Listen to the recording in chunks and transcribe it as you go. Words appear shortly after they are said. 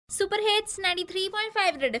Super hits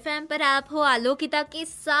 93.5 red FM पर आप हो आलोकिता के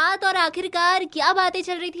साथ। और आखिरकार क्या बातें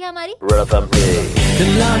चल रही थी हमारी,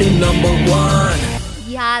 खिलाड़ी नंबर 1।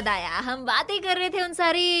 याद आया हम बातें कर रहे थे उन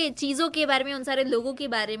सारी चीज़ों के बारे में, उन सारे लोगों के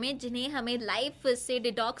बारे में जिन्हें हमें लाइफ से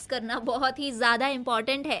डिटॉक्स करना बहुत ही ज़्यादा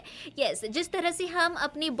इम्पॉर्टेंट है। यस, जिस तरह से हम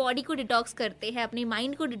अपनी बॉडी को डिटॉक्स करते हैं, अपनी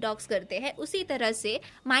माइंड को डिटॉक्स करते हैं, उसी तरह से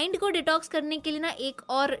माइंड को डिटॉक्स करने के लिए ना एक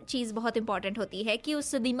और चीज़ बहुत इंपॉर्टेंट होती है कि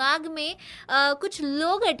उस दिमाग में कुछ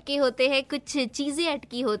लोग अटके होते हैं, कुछ चीज़ें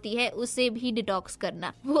अटकी होती है, उसे भी डिटॉक्स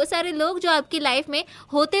करना। वो सारे लोग जो आपकी लाइफ में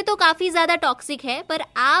होते तो काफ़ी ज़्यादा टॉक्सिक है, पर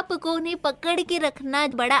आपको उन्हें पकड़ के रखना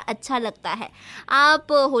बड़ा अच्छा लगता है।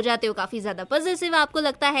 आप हो जाते हो काफी ज्यादा पॉजिटिव, आपको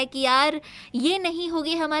लगता है कि यार ये नहीं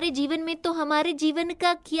होगी हमारे जीवन में तो हमारे जीवन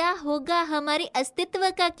का क्या होगा, हमारे अस्तित्व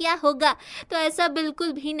का क्या होगा। तो ऐसा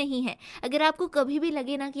बिल्कुल भी नहीं है। अगर आपको कभी भी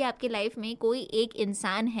लगे ना कि आपके लाइफ में कोई एक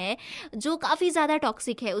इंसान है जो काफी ज्यादा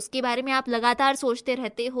टॉक्सिक है, उसके बारे में आप लगातार सोचते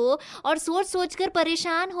रहते हो और सोच सोच कर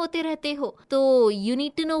परेशान होते रहते हो, तो you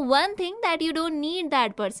need to know one thing, that you don't need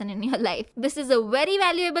that person in your life. This is a very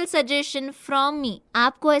valuable suggestion from me.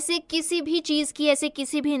 आपको ऐसे किसी भी चीज की, ऐसे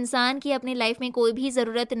किसी भी इंसान की अपनी लाइफ में कोई भी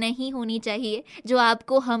जरूरत नहीं होनी चाहिए जो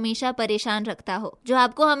आपको हमेशा परेशान रखता हो, जो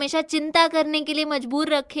आपको हमेशा चिंता करने के लिए मजबूर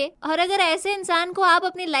रखे। और अगर ऐसे इंसान को आप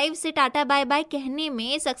अपनी लाइफ से टाटा बाय बाय कहने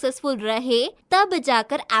में सक्सेसफुल रहे, तब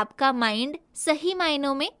जाकर आपका माइंड सही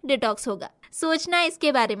मायनों में डिटॉक्स होगा। सोचना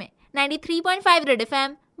इसके बारे में। 93.5 रेड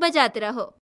एफएम बजाते रहो।